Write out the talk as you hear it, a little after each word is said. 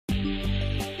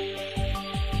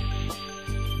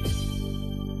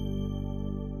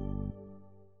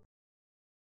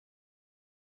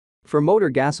For motor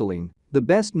gasoline, the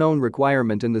best known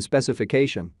requirement in the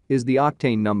specification is the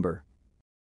octane number.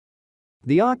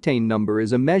 The octane number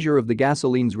is a measure of the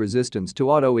gasoline's resistance to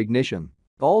auto-ignition,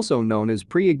 also known as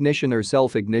pre-ignition or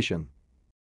self-ignition.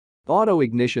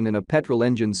 Auto-ignition in a petrol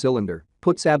engine cylinder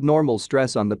puts abnormal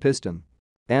stress on the piston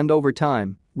and, over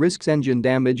time, risks engine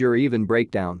damage or even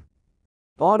breakdown.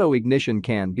 Auto-ignition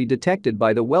can be detected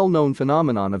by the well-known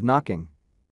phenomenon of knocking.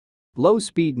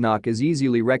 Low-speed knock is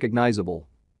easily recognizable,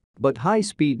 but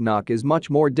high-speed knock is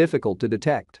much more difficult to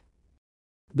detect.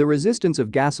 The resistance of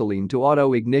gasoline to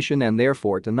auto-ignition and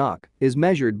therefore to knock is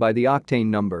measured by the octane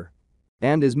number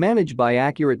and is managed by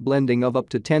accurate blending of up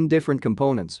to 10 different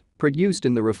components produced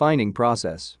in the refining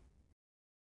process.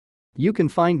 You can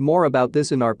find more about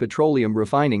this in our petroleum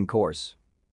refining course.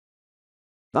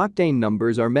 Octane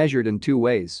numbers are measured in two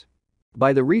ways: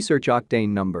 by the research octane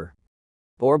number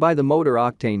or by the motor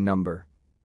octane number.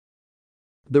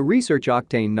 The research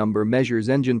octane number measures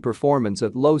engine performance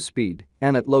at low speed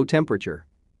and at low temperature.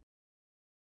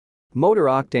 Motor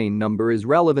octane number is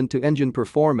relevant to engine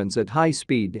performance at high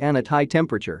speed and at high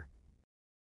temperature.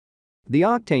 The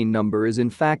octane number is in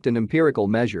fact an empirical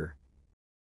measure.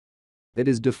 It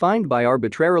is defined by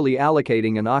arbitrarily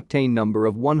allocating an octane number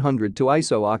of 100 to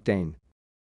isooctane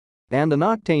and an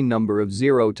octane number of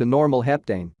 0 to normal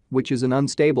heptane, which is an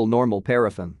unstable normal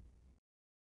paraffin.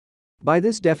 By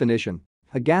this definition,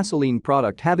 a gasoline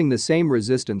product having the same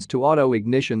resistance to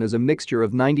auto-ignition as a mixture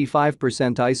of 95%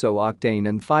 isooctane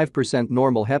and 5%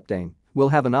 normal heptane will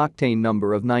have an octane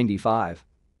number of 95.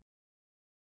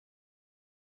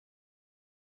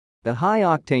 A high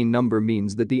octane number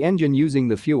means that the engine using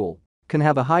the fuel can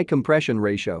have a high compression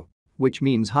ratio, which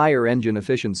means higher engine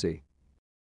efficiency.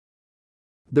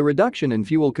 The reduction in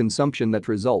fuel consumption that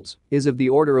results is of the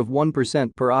order of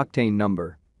 1% per octane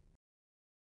number.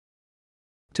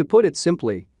 To put it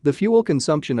simply, the fuel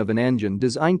consumption of an engine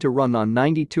designed to run on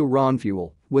 92 RON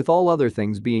fuel, with all other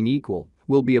things being equal,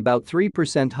 will be about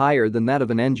 3% higher than that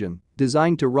of an engine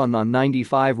designed to run on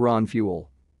 95 RON fuel.